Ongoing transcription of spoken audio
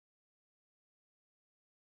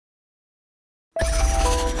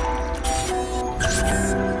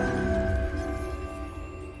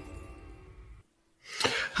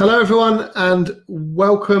Hello everyone and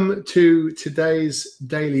welcome to today's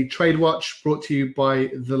Daily Trade Watch brought to you by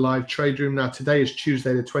the Live Trade Room. Now today is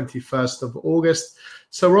Tuesday the 21st of August,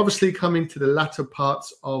 so we're obviously coming to the latter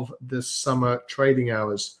parts of the summer trading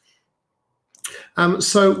hours.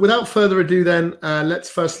 So without further ado then, let's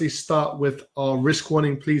firstly start with our risk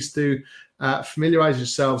warning. Please do familiarize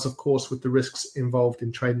yourselves, of course, with the risks involved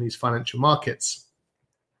in trading these financial markets.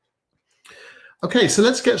 Okay, so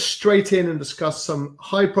let's get straight in and discuss some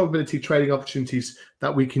high probability trading opportunities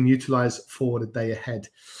that we can utilize for the day ahead.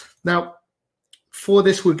 Now, for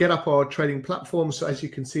this, we'll get up our trading platform. So as you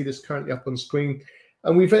can see, this is currently up on screen.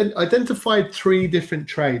 And we've identified three different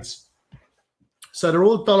trades. So they're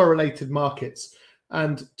all dollar related markets.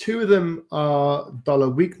 And two of them are dollar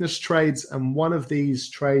weakness trades. And one of these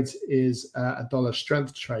trades is a dollar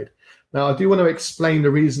strength trade. Now, I do want to explain the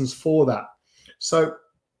reasons for that.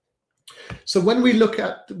 So when we look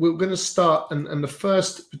at, we're going to start, and the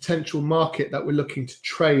first potential market that we're looking to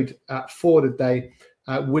trade for the day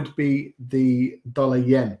would be the dollar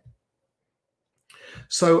yen.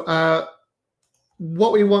 So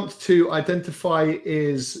what we want to identify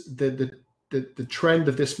is the trend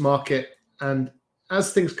of this market, and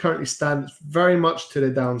as things currently stand, it's very much to the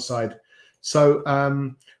downside. So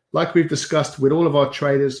like we've discussed with all of our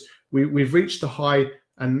traders, we've reached a high,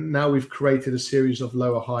 and now we've created a series of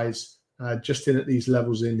lower highs. Just in at these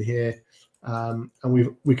levels in here, and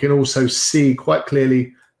we can also see quite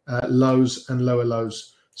clearly lows and lower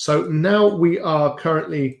lows. So now we are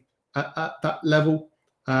currently at that level,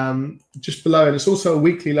 just below, and it's also a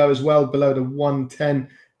weekly low as well, below the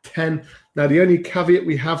 110.10. Now the only caveat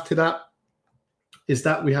we have to that is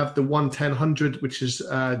that we have the 110.100, which is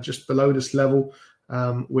just below this level,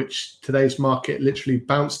 which today's market literally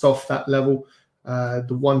bounced off that level. The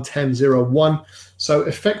 110.01. So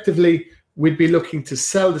effectively, we'd be looking to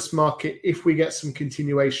sell this market if we get some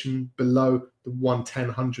continuation below the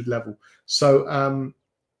 110.100 level. So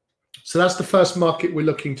so that's the first market we're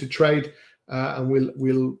looking to trade, and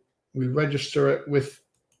we'll register it with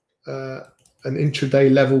an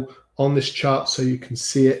intraday level on this chart so you can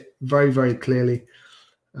see it very, very clearly.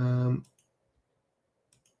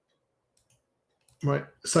 Right,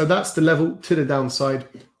 so that's the level to the downside.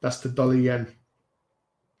 That's the dollar yen.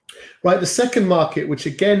 Right, the second market, which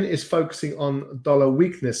again is focusing on dollar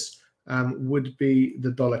weakness, would be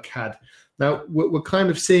the dollar CAD. Now, we're kind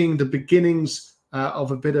of seeing the beginnings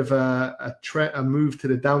of a bit of a move to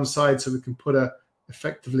the downside, so we can put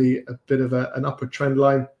effectively a bit of an upward trend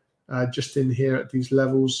line just in here at these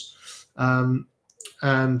levels, and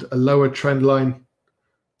a lower trend line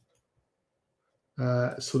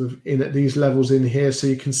sort of in at these levels in here. So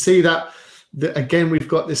you can see that again, we've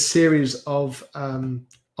got this series of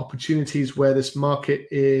opportunities where this market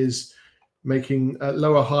is making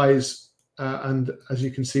lower highs and, as you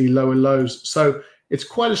can see, lower lows. So it's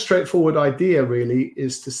quite a straightforward idea, really,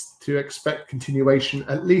 is to expect continuation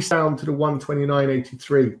at least down to the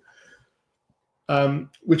 129.83,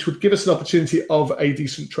 which would give us an opportunity of a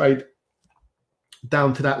decent trade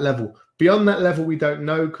down to that level. Beyond that level, we don't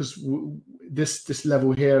know, because this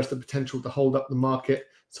level here has the potential to hold up the market.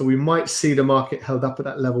 So we might see the market held up at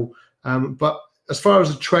that level. But as far as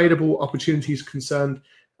a tradable opportunity is concerned,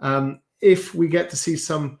 if we get to see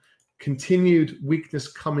some continued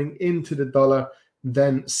weakness coming into the dollar,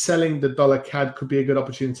 then selling the dollar CAD could be a good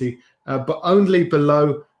opportunity, but only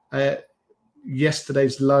below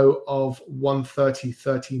yesterday's low of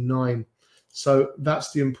 130.39. So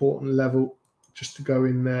that's the important level just to go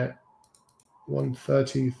in there,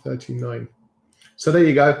 130.39. So there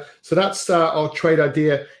you go. So that's our trade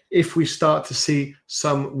idea if we start to see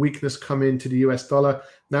some weakness come into the US dollar.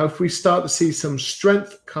 Now, if we start to see some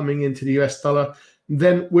strength coming into the US dollar,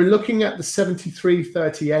 then we're looking at the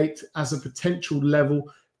 73.38 as a potential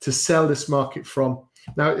level to sell this market from.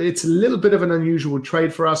 Now, it's a little bit of an unusual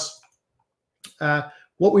trade for us.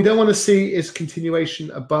 What we don't want to see is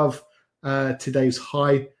continuation above today's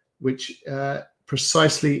high, which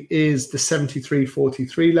precisely is the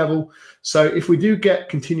 73.43 level. So if we do get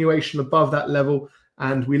continuation above that level,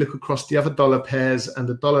 and we look across the other dollar pairs and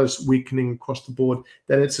the dollar's weakening across the board,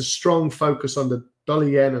 then it's a strong focus on the dollar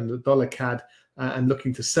yen and the dollar CAD and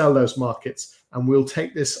looking to sell those markets. And we'll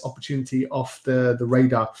take this opportunity off the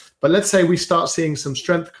radar. But let's say we start seeing some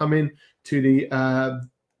strength come in to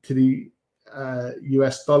the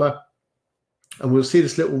US dollar, and we'll see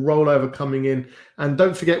this little rollover coming in. And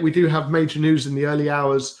don't forget, we do have major news in the early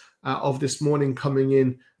hours of this morning coming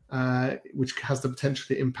in, which has the potential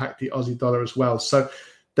to impact the Aussie dollar as well. So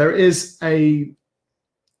there is a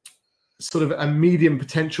sort of a medium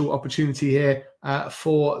potential opportunity here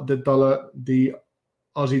for the dollar, the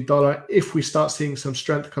Aussie dollar if we start seeing some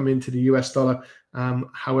strength come into the US dollar.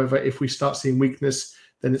 However, if we start seeing weakness,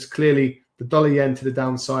 then it's clearly the dollar yen to the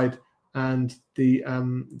downside and the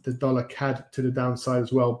dollar CAD to the downside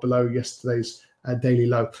as well, below yesterday's daily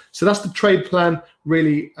low. So that's the trade plan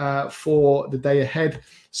really for the day ahead.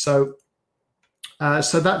 So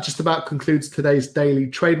that just about concludes today's daily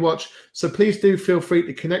Trade Watch. So please do feel free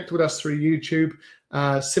to connect with us through YouTube.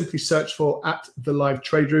 Simply search for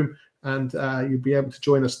 @TheLiveTradeRoom, and you'll be able to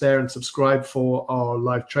join us there and subscribe for our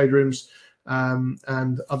live trade rooms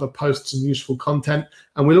and other posts and useful content.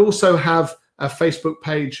 And we'll also have a Facebook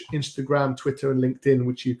page, Instagram, Twitter, and LinkedIn,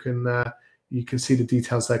 which you can see the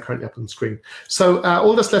details there currently up on the screen. So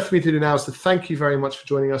all that's left for me to do now is to thank you very much for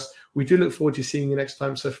joining us. We do look forward to seeing you next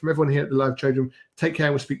time. So from everyone here at the Live Trade Room, take care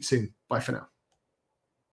and we'll speak soon. Bye for now.